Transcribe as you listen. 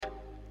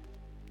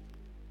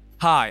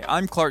Hi,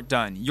 I'm Clark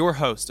Dunn, your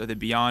host of the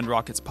Beyond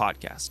Rockets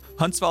podcast.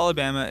 Huntsville,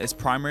 Alabama is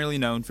primarily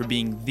known for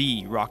being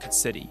the Rocket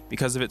City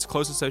because of its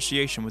close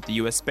association with the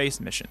U.S. space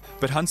mission.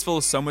 But Huntsville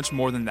is so much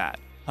more than that.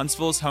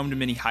 Huntsville is home to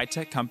many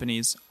high-tech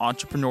companies,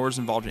 entrepreneurs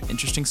involved in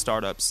interesting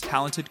startups,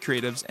 talented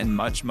creatives, and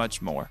much, much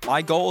more.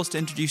 My goal is to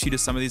introduce you to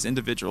some of these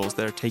individuals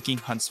that are taking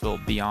Huntsville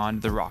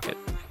beyond the rocket.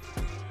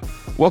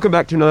 Welcome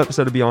back to another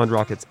episode of Beyond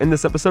Rockets. In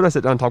this episode, I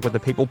sit down and talk with the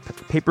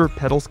Paper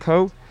Petals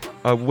Co.,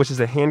 which is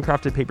a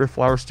handcrafted paper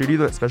flower studio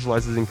that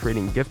specializes in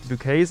creating gift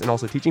bouquets and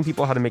also teaching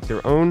people how to make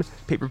their own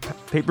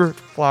paper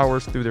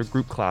flowers through their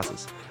group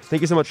classes.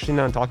 Thank you so much for sitting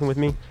down and talking with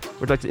me.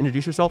 Would you like to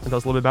introduce yourself and tell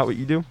us a little bit about what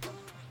you do?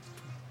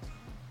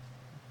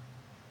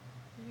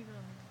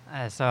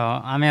 So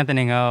I'm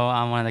Anthony Ngo.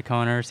 I'm one of the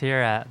co-owners here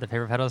at the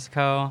Paper Petals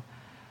Co.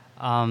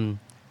 So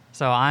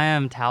I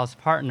am Tal's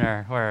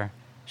partner, where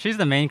she's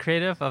the main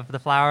creative of the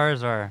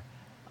flowers, or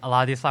a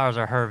lot of these flowers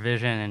are her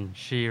vision, and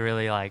she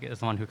really is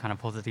the one who kind of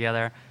pulls it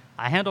together.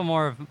 I handle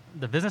more of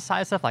the business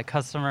side stuff, like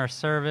customer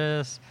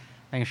service,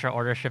 making sure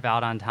orders ship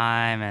out on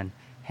time, and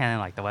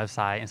handling the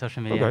website and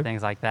social media and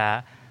things like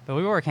that. But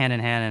we work hand in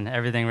hand in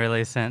everything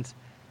really, since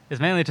it's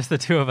mainly just the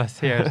two of us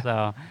here.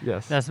 So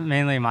Yes. That's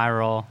mainly my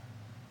role.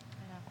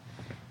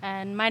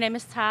 And my name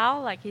is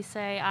Tal. Like he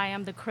say, I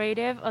am the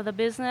creative of the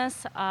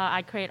business.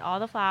 I create all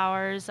the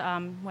flowers.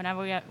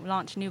 Whenever we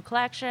launch new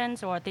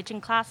collections or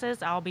teaching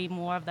classes, I'll be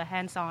more of the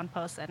hands-on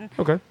person.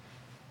 Okay.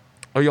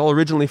 Are y'all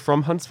originally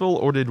from Huntsville,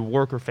 or did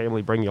work or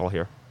family bring y'all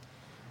here?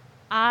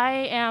 I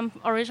am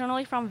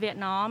originally from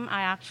Vietnam.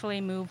 I actually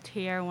moved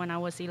here when I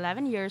was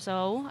 11 years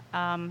old,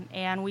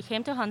 and we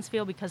came to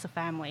Huntsville because of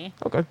family.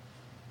 Okay.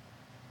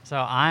 So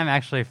I'm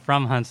actually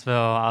from Huntsville.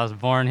 I was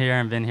born here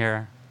and been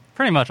here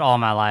pretty much all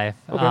my life.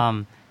 Okay.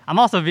 I'm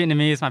also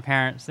Vietnamese. My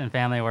parents and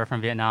family were from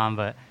Vietnam,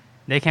 but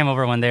they came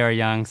over when they were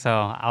young, so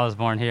I was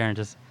born here and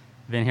just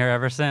been here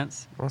ever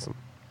since. Awesome.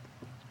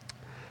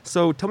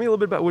 So tell me a little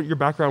bit about what your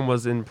background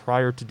was in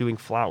prior to doing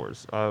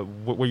flowers. Did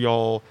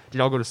y'all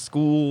go to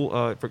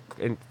school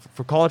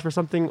for college for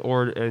something,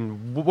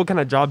 and what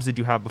kind of jobs did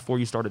you have before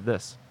you started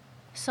this?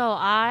 So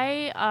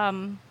I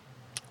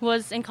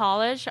was in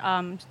college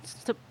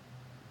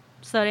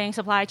studying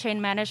supply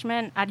chain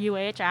management at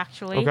UH,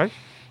 actually. Okay.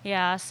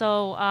 Yeah,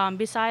 so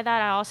beside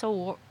that, I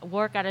also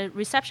work at a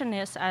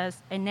receptionist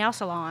as a nail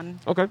salon.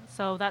 Okay.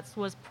 So that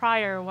was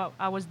prior what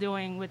I was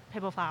doing with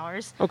paper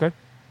flowers. Okay.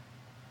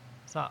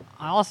 So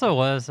I also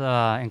was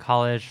in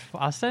college.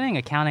 I was studying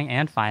accounting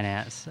and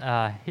finance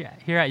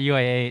here at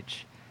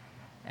UAH.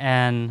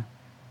 And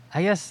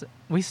I guess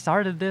we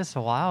started this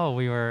while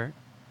we were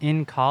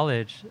in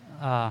college.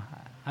 I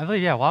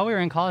believe, while we were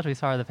in college, we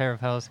started the Paper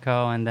Petals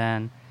Co. And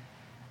then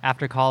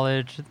after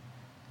college,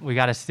 we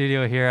got a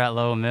studio here at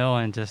Lowell Mill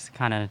and just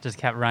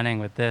kept running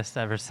with this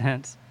ever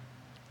since.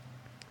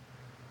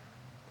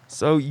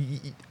 So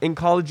in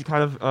college, you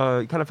kind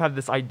of had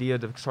this idea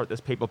to start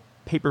this Paper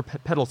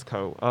Petals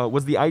Co.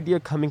 Was the idea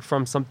coming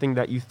from something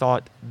that you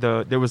thought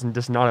there was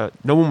just no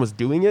one was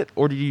doing it,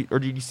 or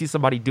did you see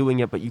somebody doing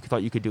it but you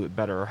thought you could do it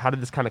better? Or how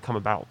did this kind of come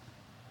about?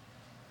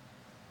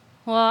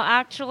 Well,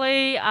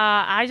 actually,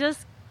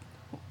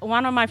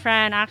 one of my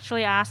friends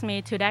actually asked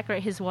me to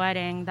decorate his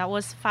wedding. That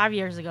was 5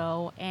 years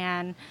ago,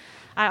 and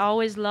I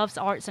always loved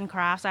arts and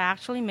crafts. I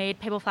actually made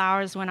paper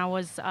flowers when I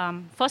was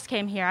first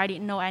came here. I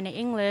didn't know any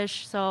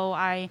English, so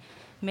I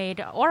made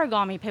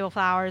origami paper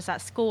flowers at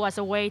school as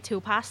a way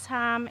to pass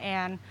time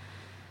and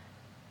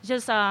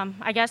just,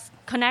 I guess,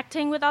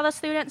 connecting with other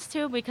students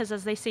too, because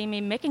as they see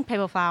me making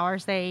paper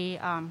flowers, they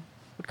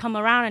would come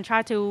around and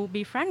try to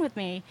be friends with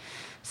me.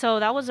 So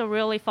that was a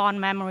really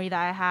fond memory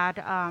that I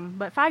had.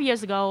 But 5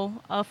 years ago,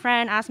 a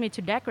friend asked me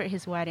to decorate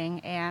his wedding,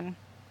 and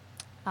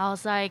I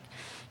was like,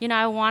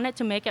 I wanted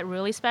to make it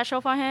really special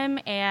for him,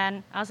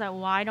 and I was like,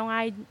 why don't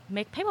I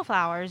make paper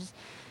flowers?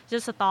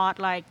 Just a thought,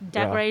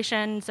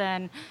 decorations,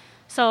 and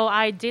so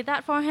I did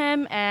that for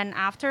him, and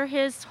after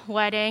his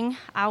wedding,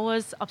 I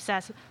was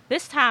obsessed.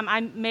 This time,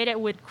 I made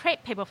it with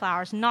crepe paper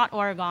flowers, not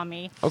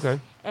origami. Okay.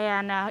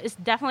 And it's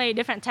definitely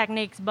different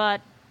techniques, but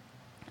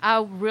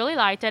I really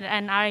liked it,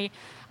 and I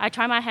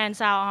tried my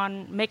hands out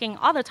on making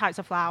other types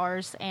of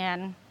flowers,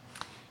 and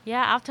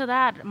after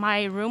that,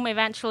 my room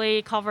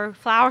eventually covered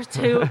flowers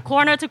to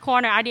corner.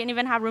 I didn't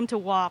even have room to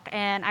walk,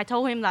 and I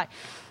told him,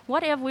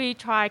 what if we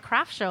try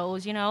craft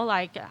shows,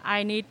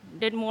 I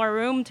needed more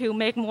room to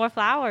make more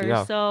flowers.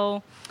 Yeah.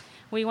 So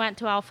we went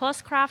to our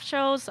first craft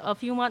shows a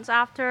few months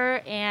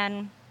after,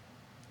 and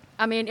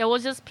it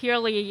was just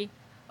purely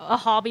a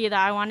hobby that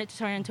I wanted to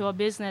turn into a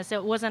business.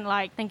 It wasn't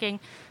like thinking,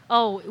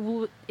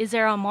 is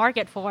there a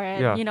market for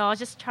it? Yeah. I'll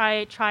just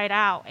try it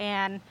out,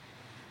 and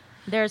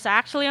there's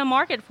actually a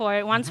market for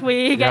it once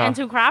we get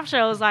into craft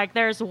shows.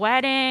 There's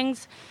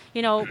weddings,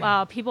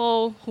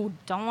 people who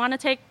don't want to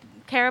take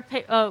care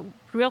of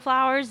real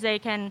flowers, they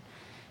can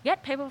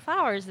get paper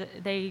flowers.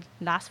 They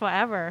last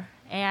forever.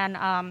 And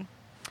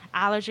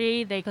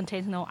allergy, they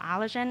contain no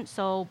allergen,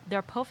 so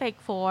they're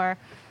perfect for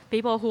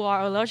people who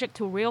are allergic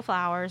to real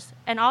flowers,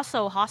 and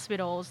also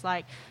hospitals,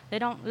 like they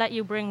don't let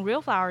you bring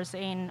real flowers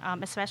in,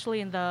 especially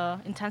in the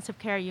intensive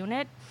care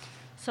unit.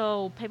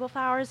 So paper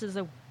flowers is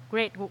a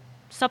great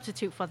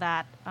substitute for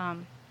that.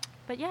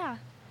 But yeah.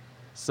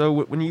 So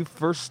when you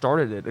first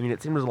started it, I mean,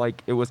 it seemed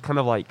like it was kind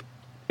of like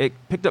it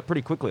picked up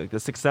pretty quickly. Like the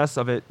success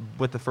of it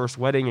with the first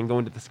wedding and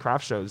going to this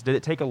craft shows. Did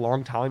it take a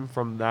long time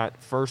from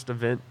that first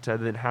event to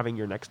then having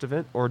your next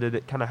event, or did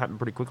it kind of happen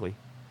pretty quickly?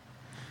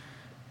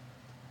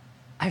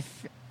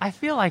 I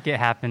feel like it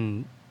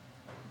happened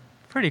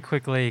pretty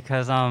quickly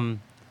because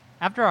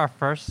after our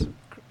first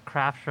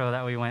craft show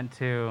that we went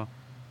to,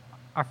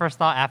 our first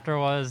thought after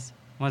was,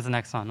 when's the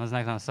next one? When's the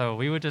next one? So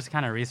we would just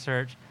kind of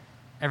research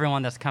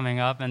everyone that's coming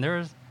up. And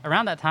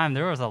around that time,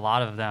 there was a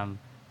lot of them.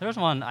 There was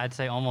one, I'd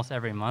say, almost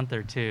every month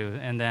or two.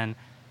 And then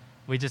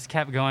we just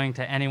kept going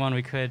to anyone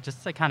we could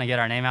just to kind of get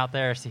our name out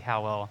there, see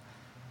how well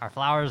our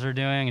flowers are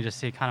doing, and just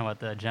see kind of what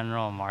the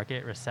general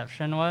market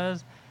reception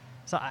was.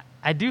 So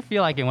I do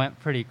feel like it went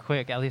pretty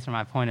quick, at least from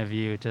my point of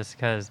view, just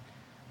because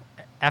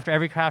after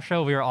every craft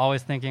show, we were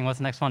always thinking, what's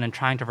the next one, and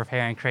trying to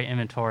prepare and create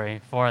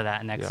inventory for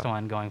that next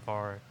one going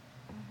forward.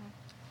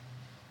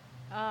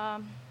 I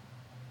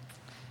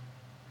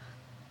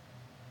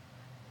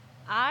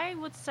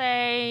would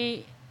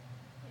say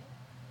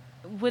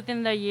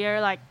within the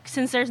year, like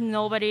since there's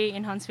nobody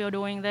in Huntsville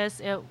doing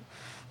this,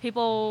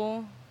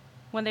 people,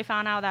 when they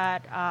found out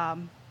that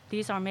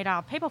these are made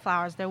out of paper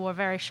flowers, they were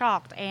very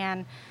shocked.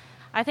 And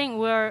I think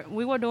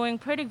we were doing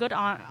pretty good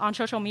on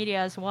social media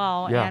as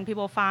well, and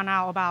people found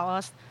out about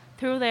us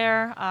through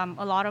there,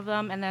 a lot of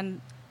them, and then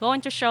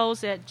going to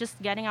shows,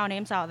 just getting our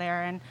names out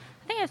there. And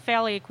I think it's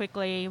fairly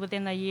quickly,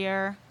 within a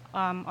year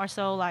or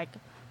so, like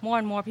more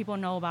and more people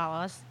know about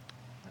us.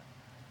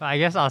 But I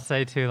guess I'll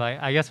say too,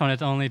 like I guess when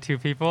it's only two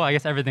people, I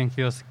guess everything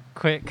feels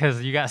quick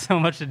because you got so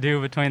much to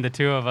do between the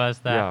two of us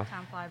that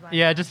Time flies by.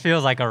 it just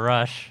feels like a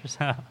rush.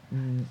 So.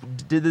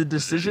 Did the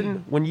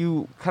decision when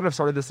you kind of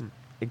started this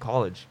in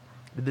college,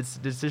 did this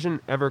decision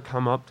ever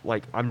come up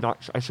like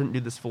I shouldn't do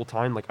this full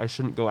time, like I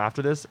shouldn't go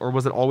after this, or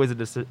was it always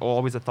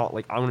a thought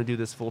like I want to do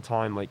this full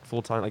time, like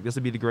this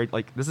would be the great,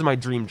 like this is my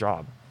dream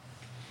job?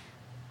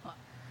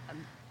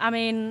 I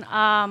mean,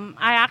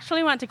 I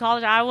actually went to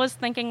college. I was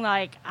thinking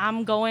like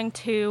I'm going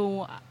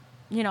to,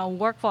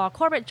 work for a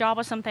corporate job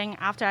or something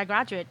after I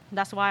graduate.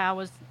 That's why I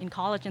was in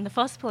college in the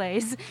first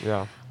place.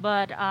 Yeah.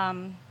 But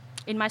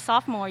in my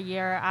sophomore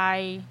year,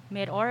 I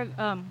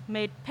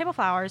made paper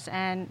flowers,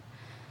 and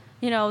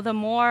the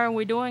more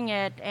we're doing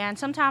it, and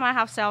sometimes I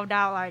have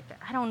self-doubt, like,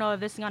 I don't know if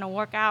this is going to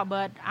work out,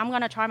 but I'm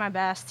going to try my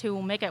best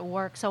to make it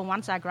work. So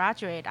once I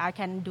graduate, I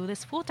can do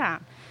this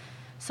full-time.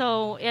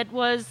 So it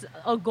was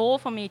a goal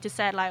for me to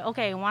set, like,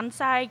 okay, once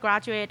I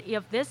graduate,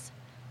 if this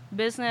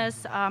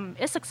business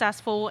is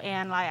successful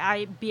and like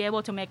I be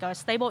able to make a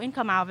stable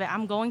income out of it,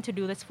 I'm going to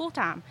do this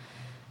full-time.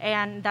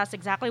 And that's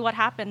exactly what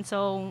happened.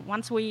 So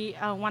once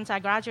I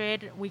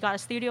graduated, we got a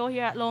studio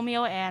here at Low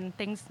Mill, and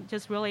things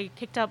just really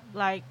kicked up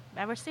like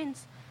ever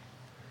since.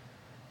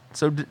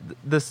 So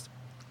it's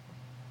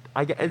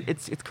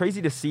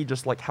crazy to see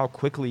just like how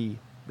quickly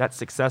that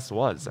success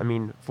was. I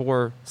mean,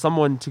 for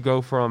someone to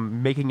go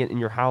from making it in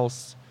your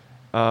house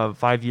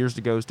 5 years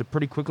ago to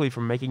pretty quickly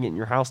from making it in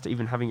your house to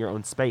even having your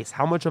own space.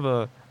 How much of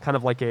a kind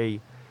of like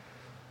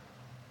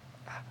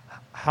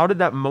how did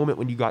that moment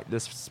when you got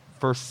this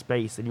first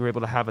space and you were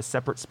able to have a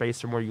separate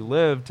space from where you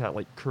live to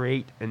like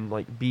create and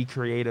like be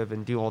creative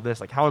and do all this,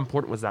 like how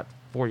important was that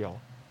for y'all?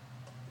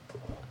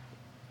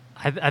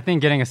 I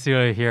think getting a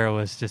studio here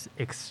was just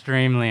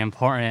extremely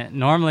important.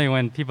 Normally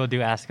when people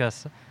do ask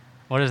us,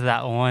 what is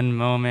that one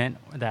moment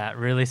that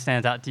really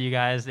stands out to you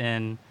guys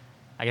in,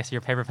 I guess,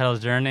 your Paper Petals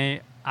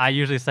journey, I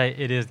usually say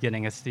it is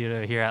getting a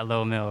studio here at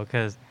Low Mill,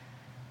 because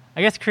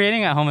I guess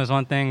creating at home is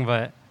one thing,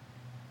 but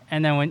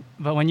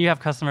when you have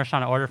customers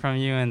trying to order from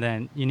you and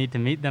then you need to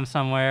meet them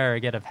somewhere or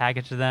get a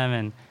package to them,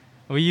 and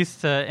we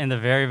used to in the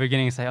very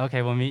beginning say,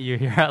 okay, we'll meet you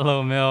here at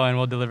Low Mill and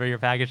we'll deliver your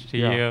package to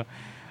you.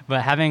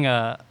 But having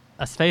a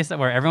space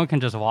where everyone can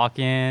just walk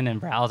in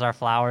and browse our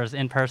flowers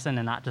in person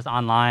and not just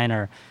online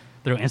or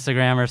through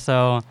Instagram or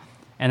so,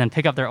 and then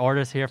pick up their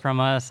orders here from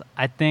us,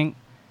 I think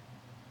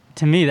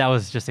to me that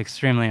was just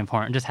extremely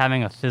important. Just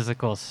having a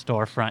physical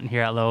storefront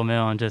here at Low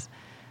Mill and just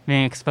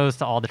being exposed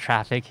to all the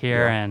traffic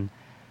here. And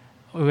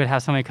we would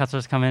have so many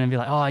customers come in and be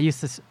like, oh, I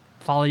used to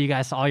follow you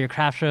guys to all your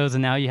craft shows,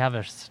 and now you have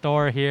a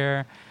store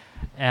here.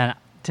 And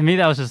to me,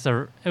 that was just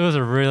it was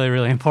a really,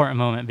 really important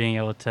moment being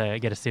able to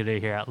get a studio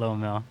here at Low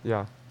Mill.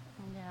 Yeah.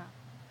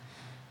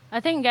 I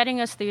think getting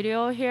a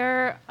studio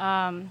here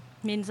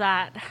means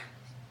that,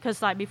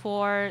 because like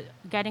before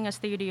getting a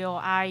studio,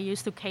 I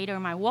used to cater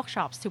my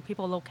workshops to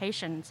people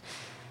locations.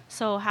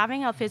 So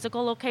having a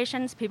physical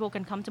locations, people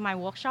can come to my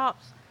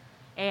workshops,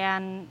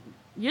 and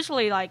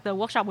usually like the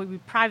workshop would be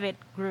private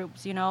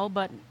groups,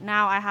 but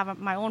now I have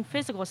my own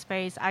physical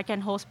space. I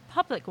can host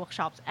public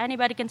workshops.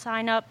 Anybody can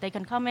sign up. They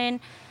can come in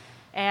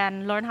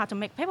and learn how to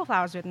make paper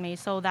flowers with me.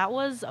 So that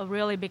was a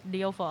really big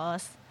deal for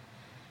us.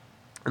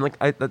 And like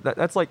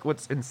that's like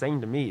what's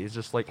insane to me is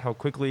just like how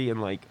quickly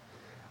and like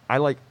I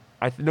like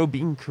know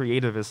being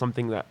creative is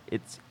something that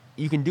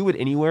you can do it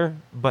anywhere,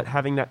 but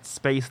having that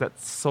space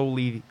that's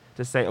solely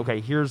to say, okay,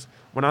 here's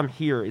when I'm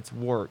here, it's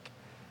work.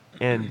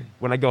 And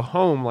when I go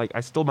home, like, I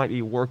still might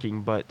be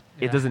working, but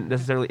it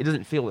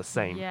doesn't feel the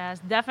same. Yes,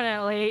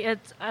 definitely.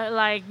 It's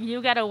like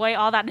you get away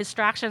all that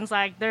distractions.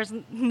 Like there's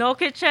no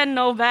kitchen,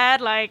 no bed,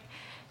 like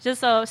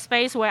just a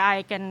space where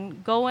I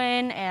can go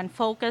in and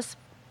focus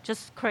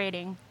just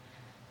creating.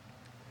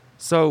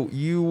 So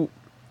you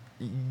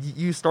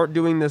start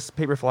doing this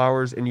paper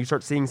flowers and you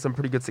start seeing some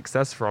pretty good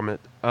success from it.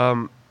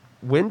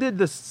 When did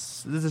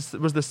was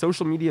the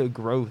social media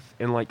growth?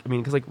 And like, I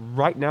mean, because like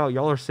right now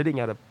y'all are sitting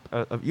at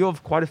you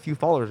have quite a few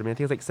followers. I mean, I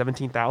think it's like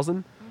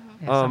 17,000.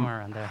 Yeah, somewhere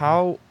around there.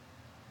 How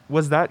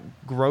was that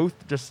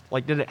growth? Just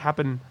like, did it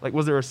happen? Like,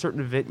 was there a certain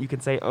event you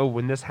can say, oh,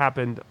 when this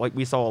happened, like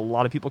we saw a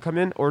lot of people come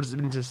in, or has it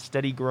been just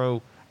steady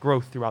growth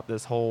throughout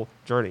this whole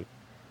journey?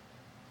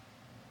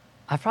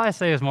 I'd probably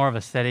say it's more of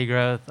a steady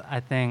growth. I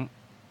think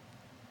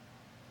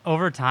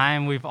over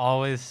time, we've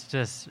always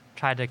just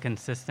tried to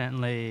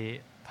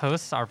consistently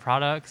post our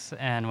products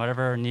and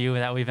whatever new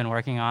that we've been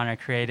working on or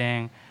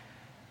creating,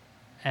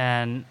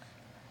 and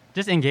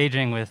just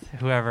engaging with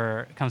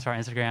whoever comes to our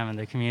Instagram and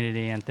the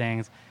community and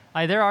things.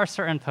 Like, there are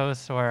certain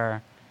posts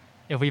where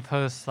if we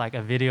post like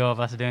a video of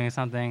us doing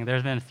something,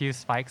 there's been a few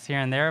spikes here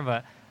and there,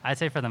 but I'd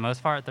say for the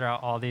most part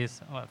throughout all these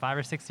 5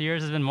 or 6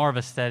 years has been more of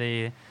a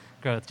steady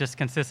growth, just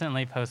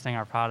consistently posting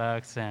our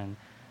products and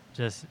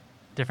just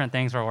different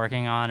things we're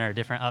working on or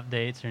different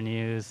updates or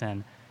news.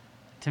 And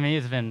to me,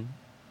 it's been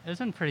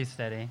pretty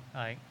steady.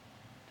 Like,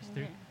 just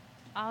through.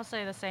 I'll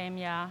say the same.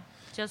 Yeah,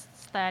 just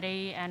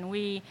steady, and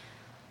we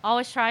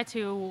always try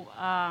to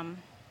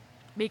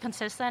be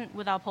consistent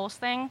with our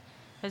posting,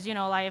 because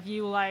like if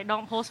you like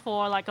don't post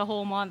for like a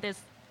whole month,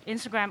 this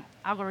Instagram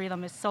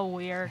algorithm is so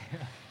weird.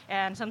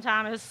 And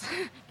sometimes it's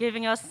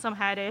giving us some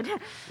headache.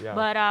 Yeah.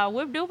 But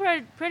we do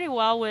pretty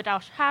well with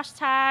our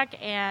hashtag,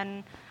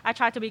 and I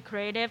try to be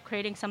creative,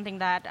 creating something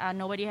that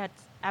nobody had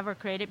ever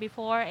created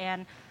before,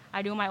 and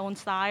I do my own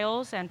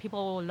styles, and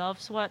people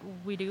loves what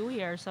we do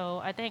here. So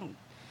I think,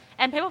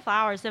 and paper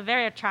flowers, they're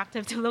very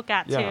attractive to look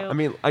at too. Yeah, I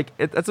mean, like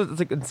that's what's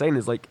like insane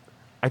is like,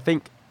 I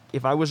think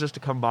if I was just to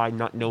come by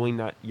not knowing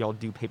that y'all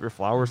do paper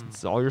flowers and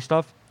sell your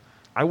stuff,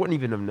 I wouldn't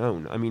even have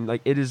known. I mean,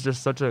 like, it is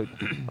just such a,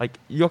 like,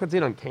 you all can see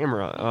it on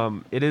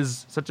camera. It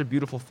is such a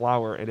beautiful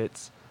flower, and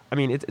it's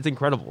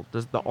incredible.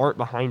 Just the art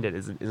behind it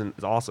is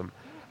awesome.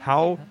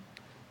 How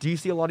do you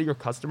see a lot of your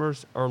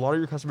customers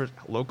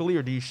locally,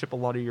 or do you ship a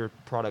lot of your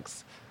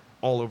products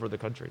all over the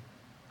country?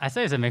 I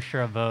say it's a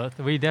mixture of both.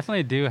 We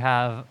definitely do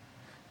have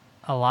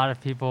a lot of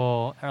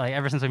people, or like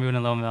ever since we moved to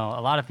Low Mill, a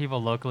lot of people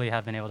locally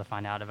have been able to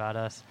find out about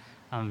us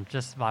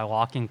just by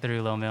walking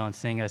through Low Mill and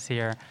seeing us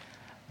here.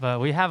 But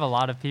we have a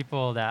lot of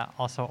people that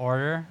also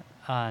order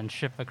and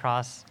ship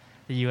across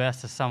the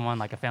U.S. to someone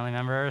like a family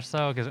member or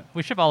so, because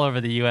we ship all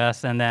over the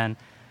U.S. And then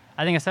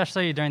I think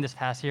especially during this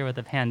past year with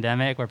the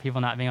pandemic, where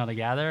people not being able to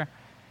gather,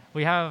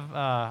 we have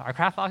our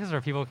craft boxes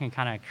where people can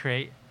kind of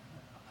create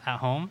at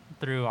home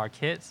through our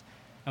kits.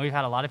 And we've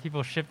had a lot of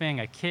people shipping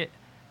a kit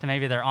to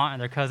maybe their aunt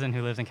and their cousin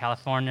who lives in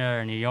California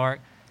or New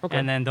York. Okay.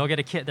 And then they'll get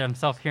a kit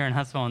themselves here in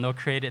Huntsville, and they'll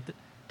create it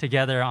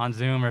together on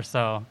Zoom or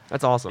so.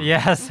 That's awesome.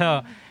 Yeah,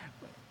 so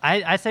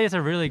I say it's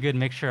a really good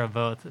mixture of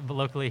both,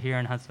 locally here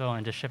in Huntsville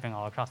and just shipping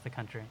all across the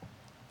country.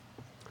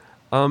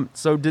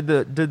 So did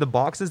the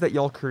boxes that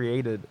y'all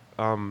created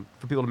for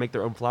people to make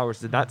their own flowers,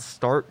 did that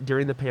start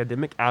during the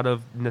pandemic out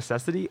of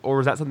necessity, or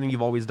was that something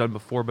you've always done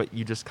before but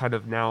you just kind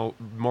of now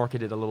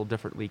marketed a little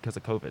differently because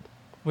of COVID?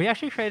 We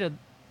actually created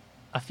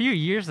a few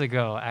years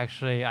ago,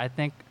 actually. I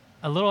think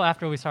a little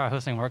after we started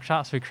hosting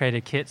workshops, we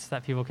created kits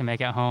that people can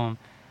make at home.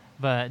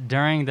 But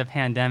during the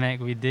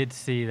pandemic, we did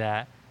see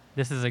that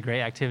this is a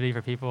great activity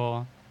for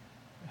people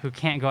who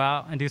can't go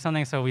out and do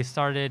something, so we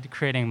started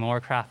creating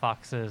more craft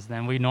boxes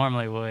than we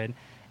normally would.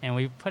 And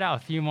we put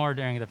out a few more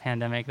during the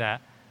pandemic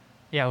that,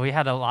 yeah, we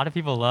had a lot of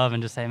people love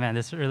and just say, man,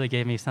 this really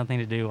gave me something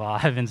to do while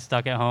I've been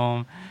stuck at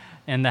home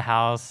in the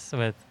house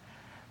with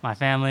my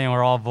family, and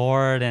we're all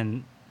bored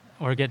and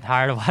we're getting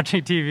tired of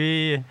watching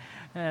TV.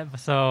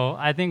 So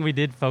I think we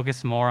did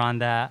focus more on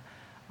that,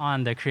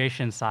 on the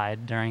creation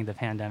side during the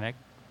pandemic.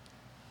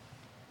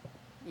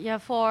 Yeah,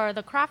 for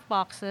the craft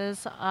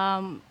boxes,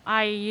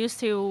 I used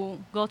to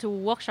go to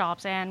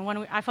workshops, and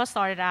when I first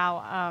started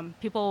out,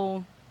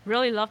 people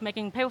really loved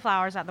making paper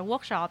flowers at the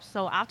workshops.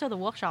 So after the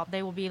workshop,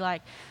 they would be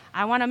like,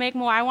 I want to make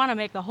more, I want to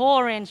make the whole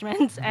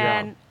arrangements. Yeah.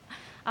 And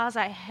I was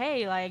like,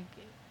 hey, like,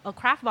 a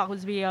craft box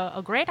would be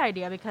a great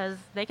idea, because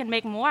they can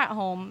make more at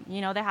home.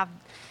 You know,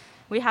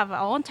 we have our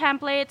own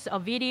templates, a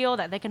video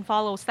that they can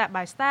follow step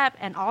by step,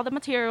 and all the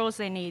materials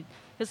they need.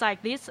 It's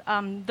like this,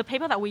 the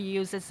paper that we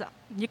use is,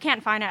 you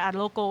can't find it at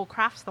local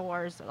craft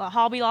stores,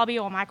 Hobby Lobby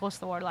or Michael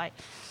store. Like,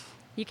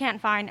 you can't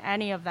find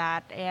any of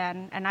that.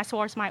 And I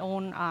source my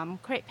own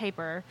crepe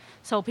paper.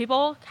 So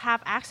people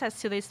have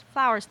access to these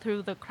flowers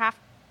through the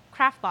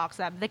craft box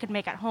that they can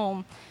make at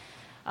home.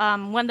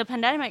 When the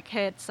pandemic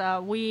hits,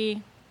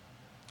 we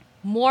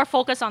more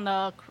focused on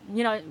the,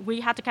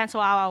 we had to cancel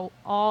all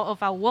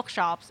of our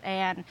workshops.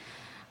 And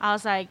I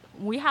was like,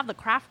 we have the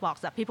craft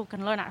box that people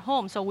can learn at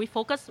home. So we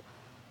focus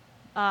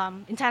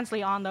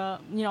intensely on the,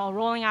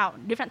 rolling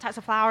out different types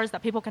of flowers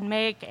that people can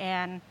make,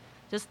 and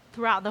just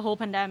throughout the whole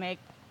pandemic.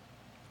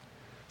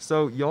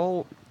 So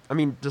y'all,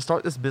 to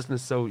start this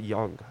business so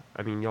young,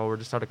 y'all were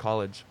just out of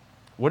college.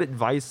 What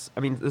advice,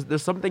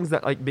 there's some things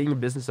that, like, being a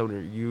business owner,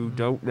 you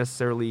don't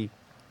necessarily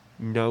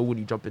know when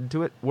you jump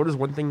into it. What is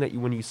one thing that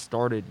when you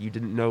started, you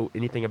didn't know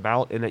anything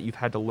about and that you've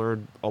had to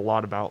learn a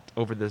lot about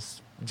over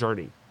this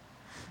journey?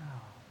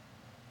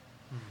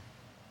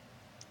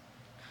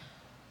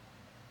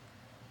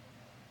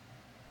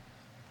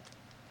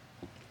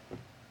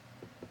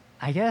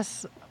 I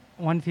guess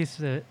one piece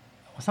of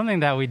something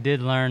that we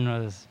did learn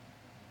was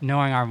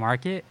knowing our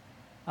market.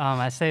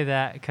 I say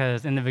that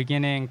because in the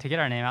beginning, to get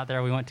our name out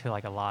there, we went to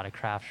like a lot of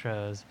craft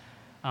shows,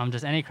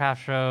 just any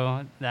craft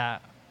show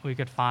that we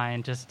could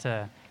find, just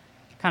to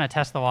kind of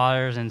test the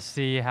waters and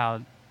see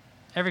how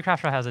every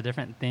craft show has a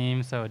different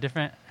theme. So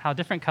how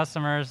different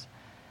customers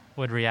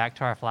would react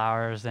to our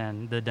flowers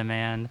and the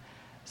demand.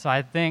 So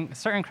I think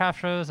certain craft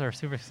shows are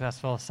super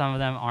successful. Some of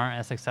them aren't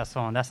as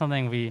successful. And that's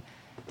something we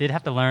did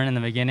have to learn in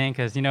the beginning,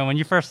 because, when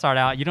you first start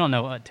out, you don't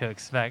know what to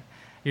expect.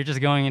 You're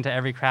just going into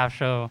every craft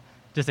show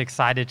just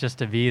excited just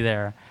to be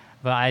there.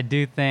 But I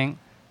do think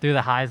through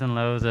the highs and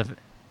lows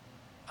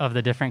of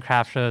the different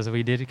craft shows,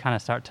 we did kind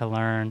of start to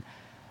learn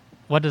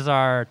what does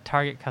our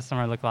target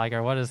customer look like,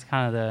 or what is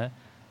kind of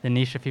the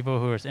niche of people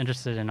who are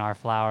interested in our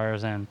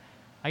flowers, and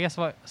I guess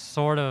what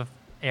sort of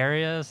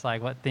areas,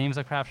 like what themes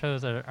of craft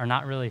shows are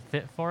not really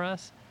fit for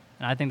us.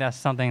 And I think that's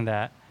something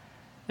that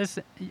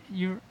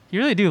you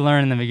really do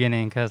learn in the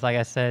beginning, because like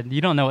I said,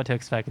 you don't know what to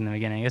expect in the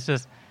beginning. It's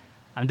just,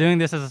 I'm doing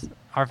this as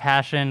our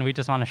passion. We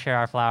just want to share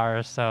our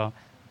flowers. So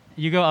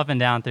you go up and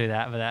down through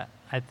that, but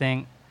I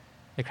think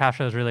the craft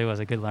shows really was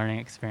a good learning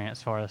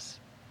experience for us.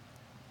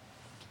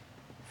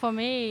 For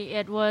me,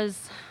 it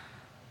was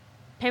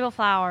paper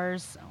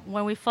flowers.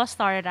 When we first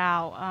started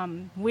out,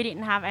 we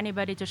didn't have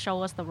anybody to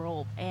show us the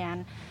rope,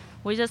 and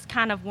we just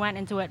kind of went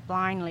into it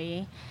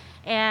blindly.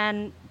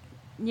 And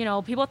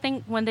people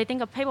think, when they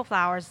think of paper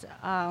flowers,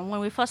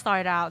 when we first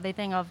started out, they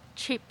think of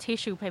cheap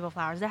tissue paper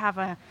flowers. They have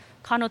a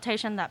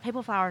connotation that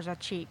paper flowers are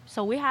cheap.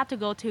 So we had to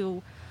go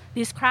to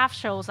these craft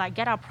shows, like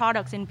get our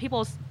products in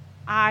people's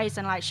eyes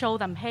and like show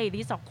them, hey,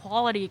 these are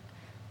quality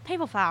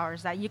paper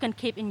flowers that you can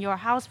keep in your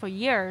house for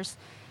years,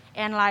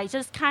 and like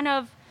just kind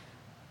of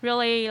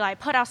really like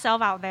put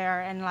ourselves out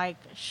there and like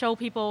show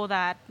people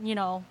that,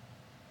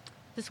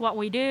 this is what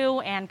we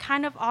do, and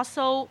kind of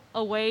also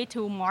a way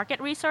to market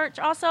research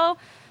also,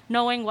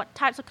 knowing what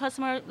types of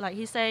customers, like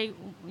he say,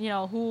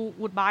 who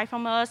would buy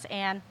from us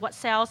and what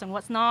sells and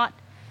what's not.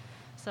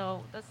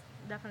 So that's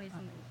definitely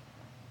something.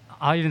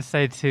 I'll even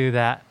say too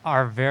that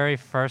our very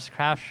first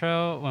craft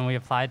show, when we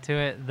applied to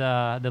it,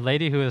 the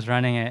lady who was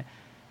running it,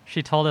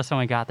 she told us when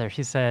we got there,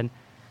 she said,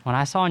 when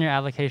I saw in your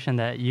application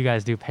that you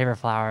guys do paper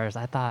flowers,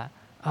 I thought,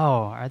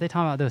 oh, are they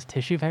talking about those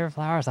tissue paper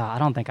flowers? I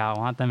don't think I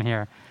want them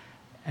here.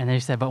 And they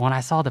said, but when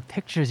I saw the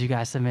pictures you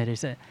guys submitted, she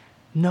said,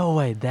 no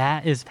way,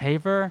 that is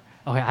paper?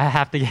 Okay, I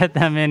have to get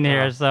them in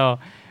here. So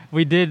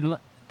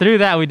through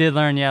that, we did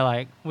learn,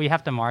 like we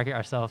have to market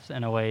ourselves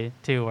in a way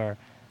too, where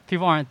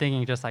people aren't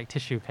thinking just like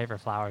tissue paper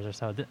flowers or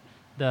so.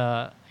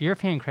 The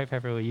European crepe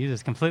paper we use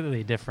is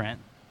completely different.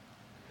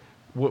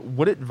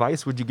 What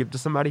advice would you give to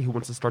somebody who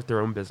wants to start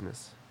their own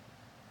business?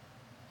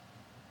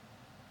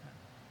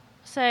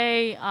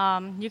 Say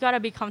you got to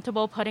be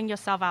comfortable putting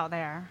yourself out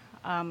there,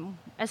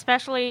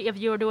 especially if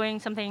you're doing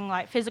something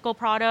like physical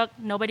product,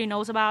 nobody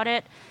knows about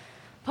it.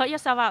 Put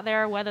yourself out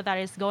there, whether that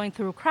is going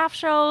through craft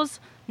shows,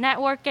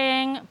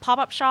 networking,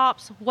 pop-up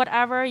shops,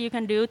 whatever you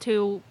can do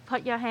to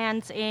put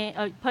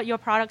put your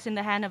products in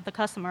the hand of the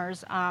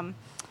customers.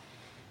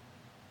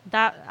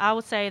 That I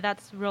would say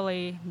that's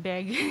really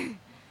big.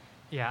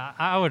 Yeah,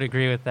 I would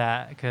agree with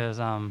that, because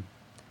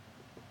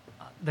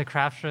the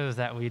craft shows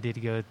that we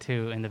did go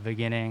to in the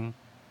beginning,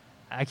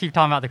 I keep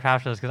talking about the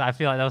craft shows because I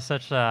feel like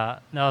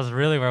that was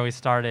really where we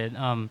started.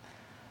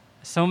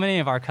 So many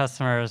of our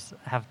customers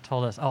have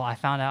told us, oh, I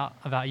found out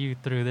about you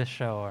through this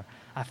show, or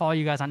I follow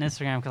you guys on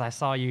Instagram because I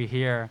saw you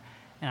here.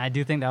 And I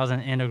do think that was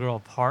an integral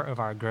part of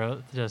our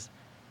growth, just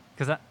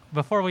because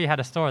before we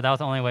had a store, that was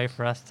the only way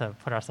for us to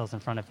put ourselves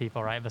in front of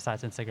people, right,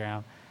 besides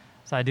Instagram.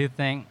 So I do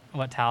think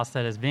what Tal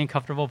said is being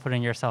comfortable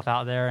putting yourself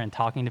out there and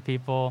talking to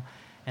people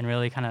and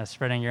really kind of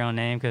spreading your own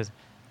name, because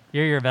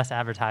you're your best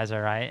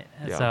advertiser, right?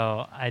 Yeah.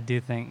 So I do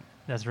think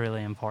that's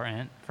really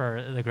important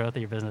for the growth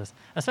of your business,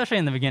 especially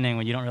in the beginning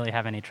when you don't really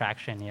have any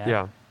traction yet.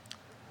 Yeah.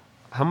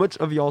 How much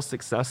of y'all's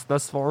success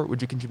thus far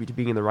would you contribute to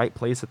being in the right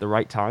place at the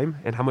right time,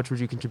 and how much would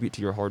you contribute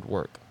to your hard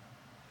work?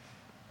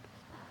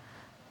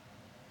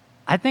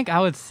 I think I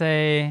would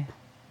say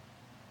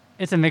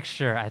it's a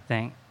mixture, I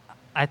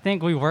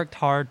think we worked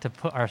hard to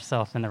put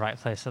ourselves in the right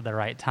place at the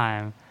right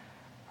time.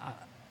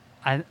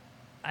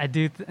 I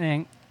do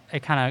think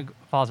it kind of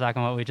falls back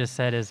on what we just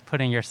said, is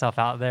putting yourself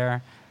out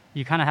there.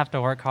 You kind of have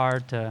to work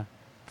hard to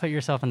put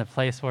yourself in the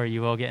place where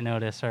you will get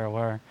noticed or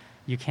where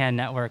you can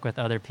network with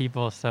other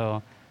people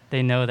so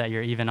they know that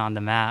you're even on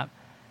the map.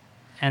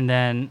 And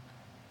then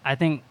I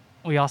think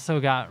we also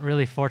got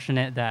really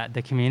fortunate that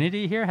the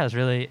community here has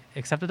really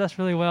accepted us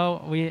really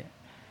well. We've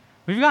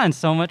gotten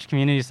so much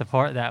community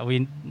support that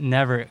we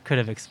never could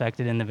have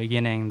expected in the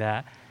beginning,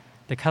 that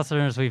the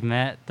customers we've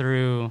met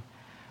through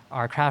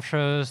our craft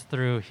shows,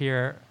 through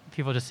here,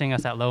 people just seeing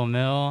us at Low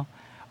Mill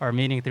or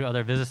meeting through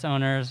other business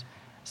owners.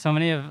 So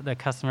many of the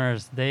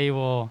customers, they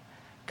will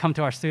come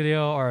to our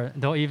studio or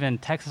they'll even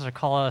text us or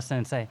call us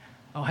and say,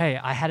 oh, hey,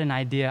 I had an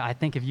idea. I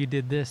think if you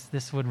did this,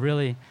 this would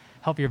really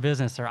help your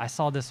business. Or I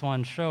saw this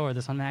one show or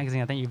this one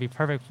magazine I think you'd be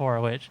perfect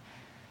for, which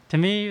to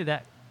me,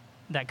 that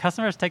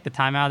customers take the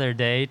time out of their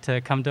day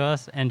to come to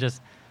us and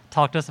just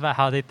talk to us about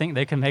how they think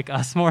they can make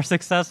us more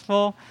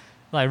successful,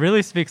 like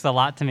really speaks a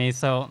lot to me.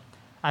 So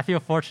I feel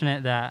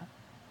fortunate that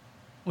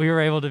we were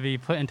able to be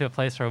put into a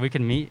place where we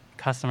could meet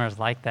customers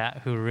like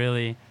that who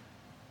really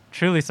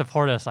truly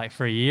support us like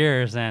for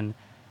years and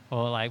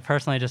will like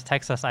personally just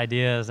text us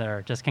ideas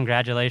or just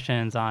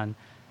congratulations on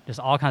just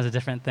all kinds of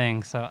different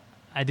things. So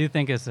I do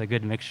think it's a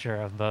good mixture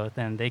of both,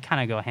 and they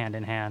kind of go hand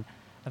in hand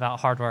about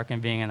hard work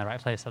and being in the right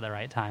place at the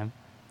right time.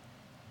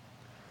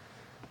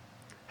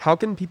 How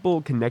can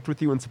people connect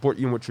with you and support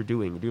you in what you're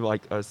doing? Do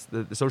like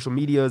the social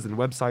medias and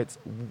websites?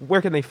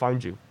 Where can they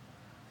find you?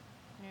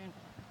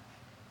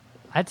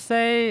 I'd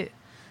say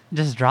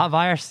just drop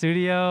by our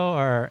studio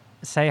or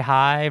say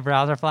hi,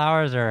 browse our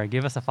flowers, or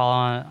give us a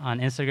follow on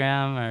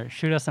Instagram or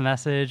shoot us a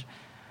message.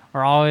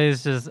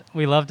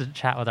 We love to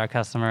chat with our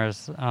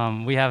customers.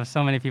 We have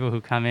so many people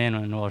who come in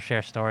and will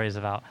share stories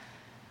about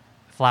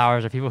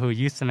flowers, or people who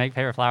used to make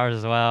paper flowers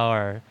as well,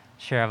 or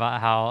share about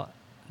how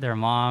their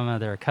mom or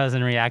their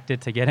cousin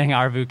reacted to getting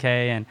our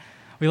bouquet. And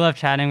we love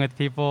chatting with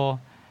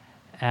people.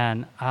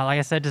 And like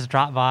I said, just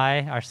drop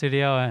by our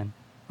studio.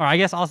 Or I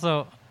guess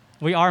also,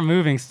 we are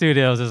moving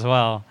studios as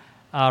well.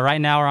 Right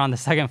now we're on the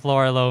second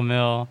floor at Low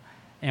Mill,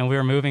 and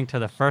we're moving to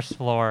the first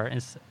floor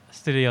in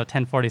Studio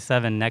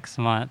 1047 next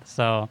month.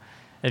 So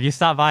if you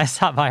stop by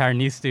our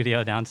new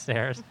studio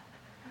downstairs.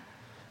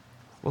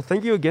 Well,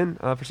 thank you again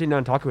for sitting down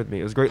and talking with me.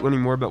 It was great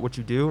learning more about what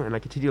you do, and I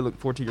continue to look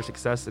forward to your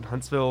success in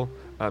Huntsville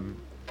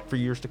for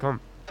years to come.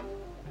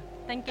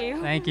 Thank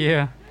you. Thank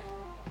you.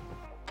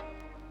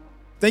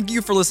 Thank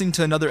you for listening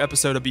to another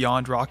episode of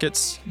Beyond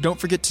Rockets. Don't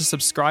forget to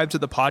subscribe to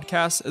the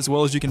podcast, as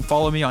well as you can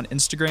follow me on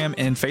Instagram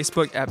and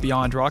Facebook at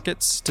Beyond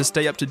Rockets to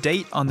stay up to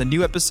date on the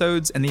new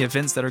episodes and the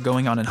events that are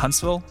going on in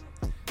Huntsville.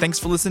 Thanks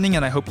for listening,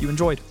 and I hope you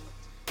enjoyed.